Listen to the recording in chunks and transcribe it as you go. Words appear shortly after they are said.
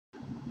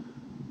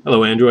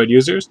Hello Android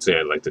users, today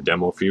I'd like to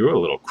demo for you a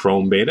little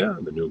Chrome beta,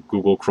 the new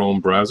Google Chrome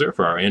browser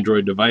for our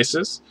Android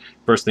devices.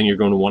 First thing you're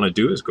going to want to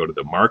do is go to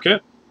the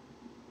market.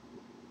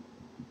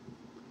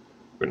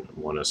 We're going to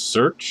want to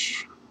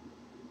search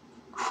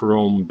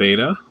Chrome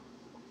beta.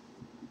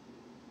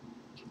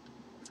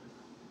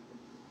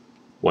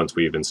 Once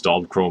we've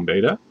installed Chrome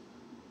beta,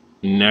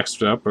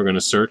 next up we're going to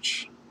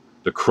search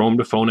the Chrome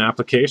to Phone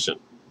application.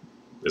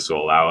 This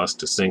will allow us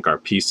to sync our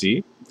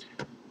PC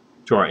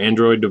to our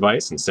Android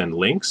device and send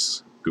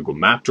links, Google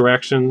Map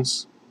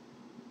directions,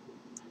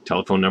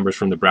 telephone numbers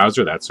from the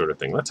browser, that sort of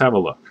thing. Let's have a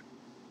look.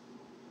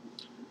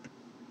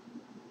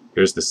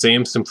 Here's the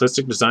same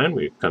simplistic design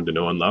we've come to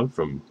know and love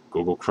from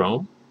Google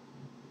Chrome,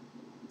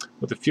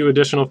 with a few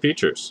additional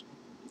features.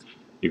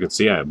 You can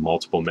see I have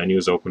multiple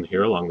menus open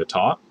here along the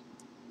top.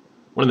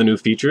 One of the new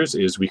features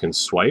is we can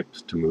swipe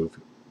to move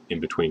in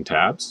between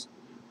tabs.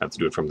 I have to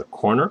do it from the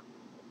corner.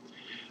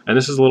 And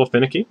this is a little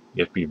finicky.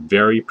 You have to be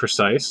very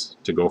precise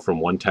to go from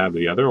one tab to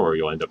the other, or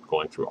you'll end up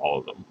going through all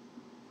of them.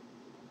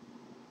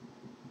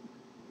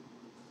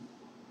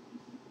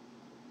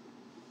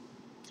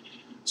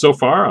 So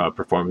far,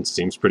 performance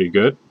seems pretty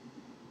good.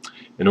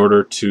 In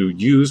order to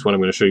use what I'm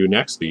going to show you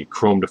next, the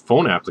Chrome to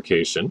Phone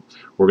application,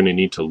 we're going to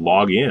need to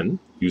log in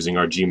using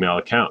our Gmail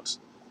account.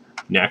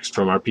 Next,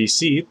 from our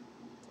PC,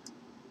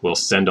 we'll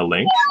send a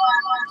link,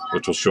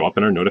 which will show up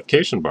in our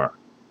notification bar.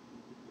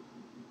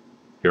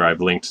 Here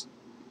I've linked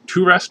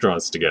two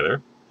restaurants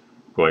together,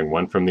 going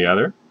one from the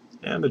other,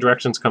 and the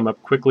directions come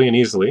up quickly and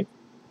easily.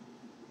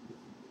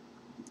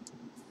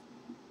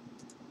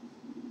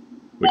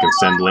 We can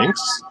send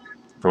links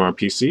from our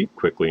PC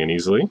quickly and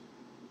easily.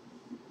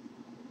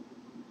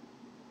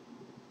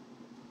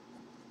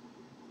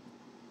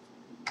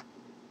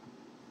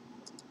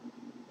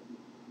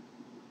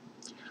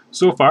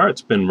 So far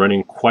it's been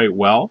running quite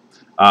well.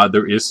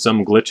 There is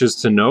some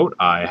glitches to note.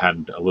 I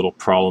had a little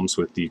problems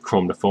with the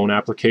Chrome to Phone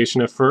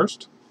application at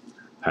first.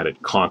 Had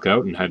it conk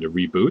out and had to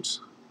reboot.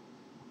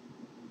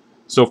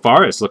 So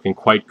far it's looking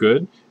quite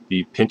good.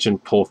 The pinch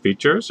and pull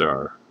features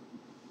are,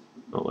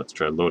 well, let's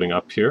try loading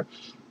up here,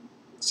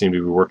 seem to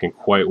be working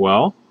quite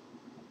well.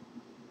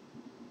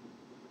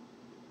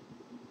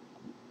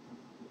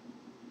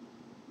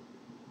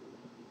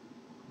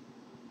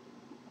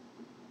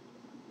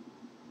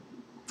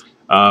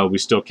 We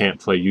still can't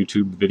play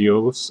YouTube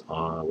videos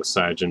with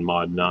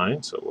CyanogenMod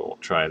 9, so we won't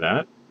try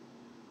that.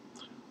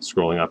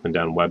 Scrolling up and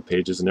down web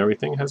pages and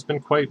everything has been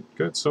quite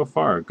good so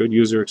far. Good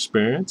user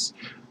experience.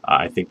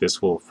 I think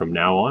this will from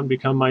now on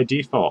become my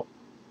default.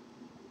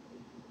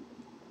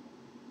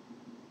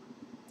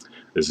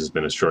 This has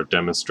been a short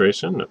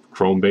demonstration of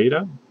Chrome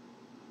Beta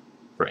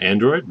for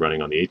Android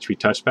running on the HP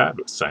Touchpad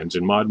with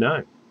CyanogenMod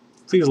 9.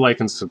 Please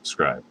like and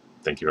subscribe.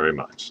 Thank you very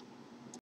much.